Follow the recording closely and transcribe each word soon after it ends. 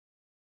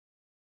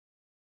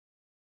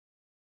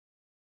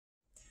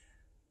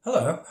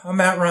Hello, I'm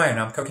Matt Ryan.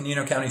 I'm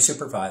Coconino County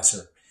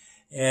Supervisor,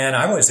 and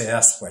I was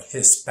asked what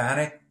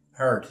Hispanic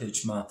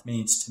Heritage Month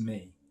means to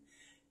me.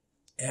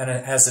 And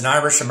as an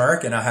Irish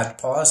American, I had to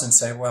pause and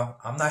say, well,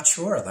 I'm not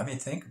sure. Let me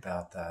think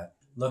about that.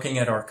 Looking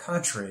at our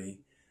country,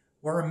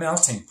 we're a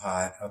melting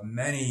pot of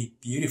many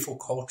beautiful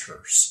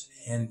cultures.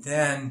 And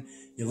then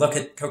you look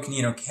at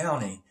Coconino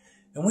County,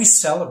 and we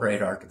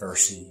celebrate our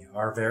diversity,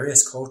 our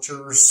various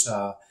cultures,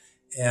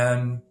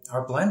 and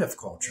our blend of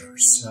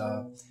cultures.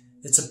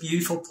 It's a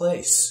beautiful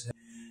place.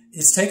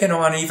 It's taken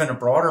on even a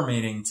broader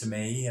meaning to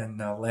me in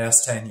the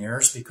last 10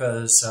 years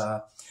because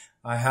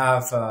I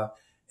have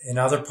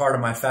another part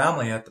of my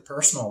family at the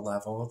personal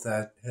level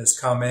that has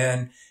come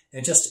in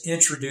and just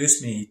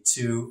introduced me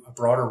to a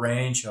broader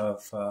range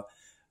of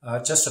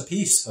just a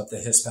piece of the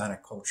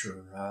Hispanic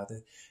culture,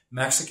 the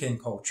Mexican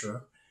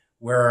culture,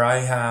 where I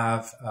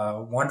have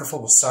a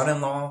wonderful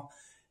son-in-law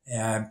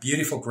and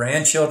beautiful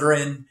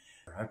grandchildren.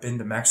 I've been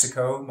to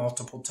Mexico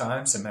multiple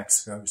times, in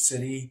Mexico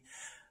City,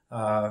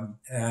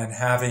 and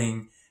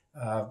having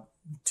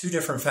two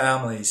different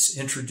families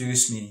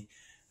introduce me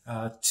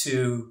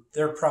to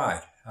their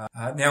pride.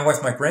 Now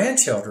with my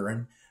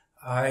grandchildren,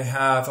 I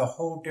have a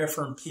whole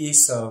different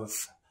piece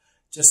of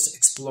just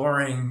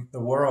exploring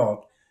the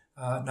world,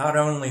 not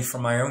only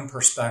from my own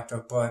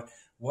perspective, but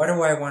what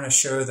do I want to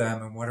show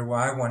them and what do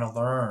I want to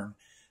learn?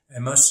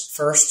 And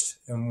first,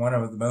 and one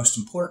of the most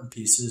important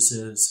pieces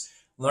is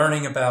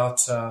learning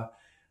about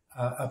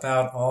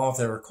all of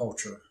their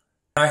culture.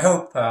 I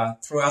hope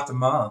throughout the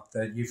month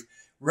that you've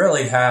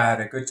really had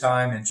a good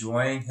time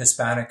enjoying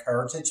Hispanic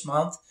Heritage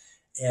Month,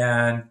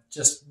 and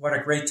just what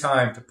a great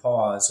time to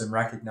pause and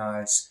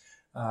recognize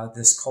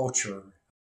this culture